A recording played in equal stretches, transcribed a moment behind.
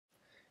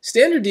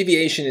Standard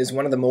deviation is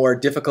one of the more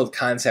difficult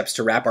concepts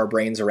to wrap our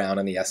brains around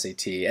on the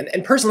SAT.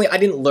 And personally, I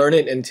didn't learn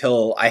it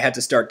until I had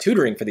to start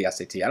tutoring for the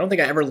SAT. I don't think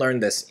I ever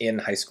learned this in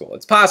high school.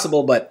 It's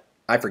possible, but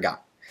I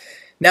forgot.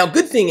 Now,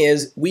 good thing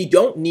is we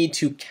don't need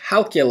to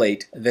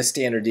calculate the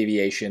standard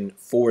deviation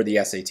for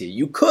the SAT.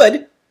 You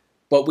could,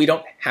 but we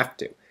don't have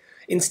to.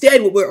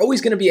 Instead, what we're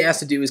always going to be asked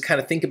to do is kind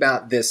of think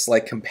about this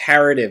like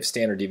comparative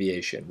standard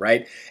deviation,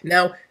 right?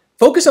 Now,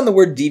 focus on the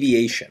word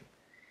deviation.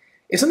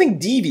 If something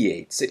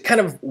deviates, it kind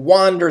of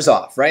wanders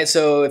off, right?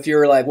 So if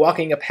you're like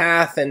walking a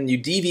path and you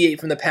deviate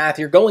from the path,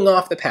 you're going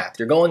off the path.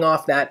 You're going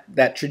off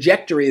that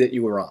trajectory that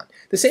you were on.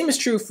 The same is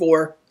true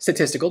for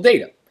statistical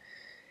data.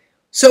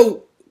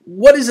 So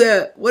what is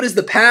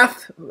the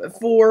path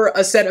for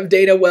a set of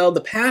data? Well, the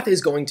path is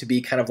going to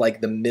be kind of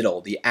like the middle,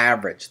 the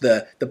average,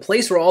 the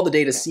place where all the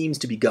data seems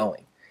to be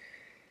going.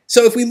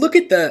 So if we look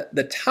at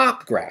the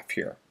top graph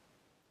here,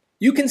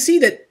 you can see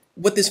that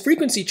what this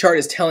frequency chart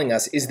is telling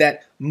us is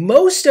that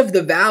most of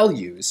the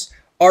values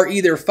are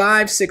either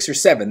 5, 6, or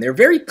 7. They're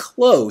very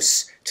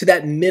close to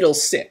that middle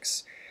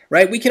 6,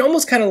 right? We can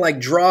almost kind of like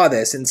draw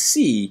this and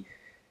see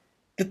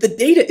that the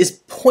data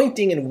is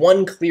pointing in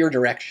one clear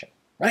direction,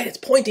 right? It's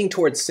pointing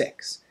towards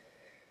 6.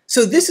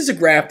 So this is a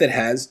graph that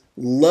has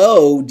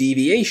low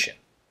deviation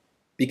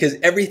because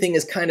everything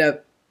is kind of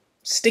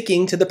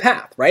sticking to the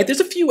path, right? There's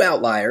a few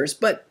outliers,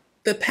 but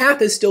the path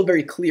is still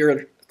very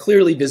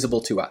clearly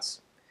visible to us.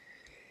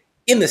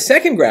 In the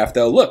second graph,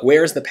 though, look,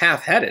 where's the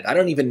path headed? I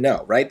don't even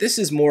know, right? This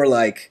is more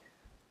like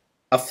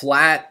a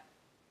flat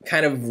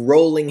kind of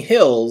rolling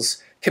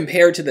hills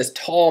compared to this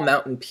tall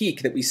mountain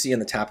peak that we see in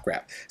the top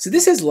graph. So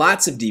this has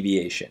lots of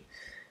deviation.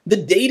 The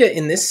data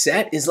in this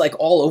set is like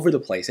all over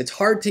the place. It's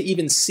hard to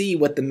even see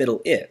what the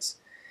middle is.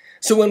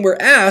 So when we're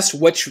asked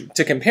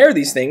to compare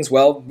these things,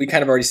 well, we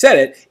kind of already said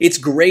it, it's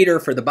greater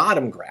for the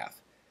bottom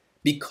graph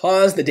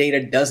because the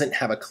data doesn't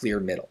have a clear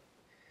middle.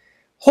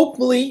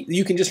 Hopefully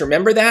you can just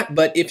remember that,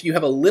 but if you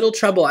have a little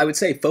trouble, I would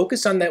say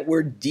focus on that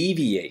word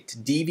deviate,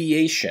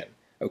 deviation,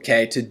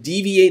 okay? To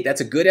deviate,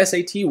 that's a good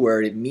SAT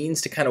word. It means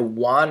to kind of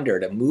wander,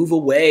 to move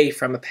away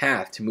from a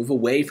path, to move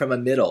away from a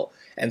middle.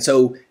 And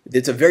so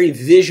it's a very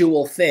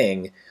visual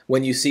thing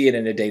when you see it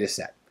in a data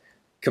set.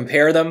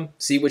 Compare them,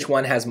 see which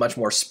one has much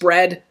more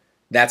spread.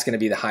 That's going to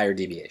be the higher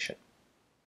deviation.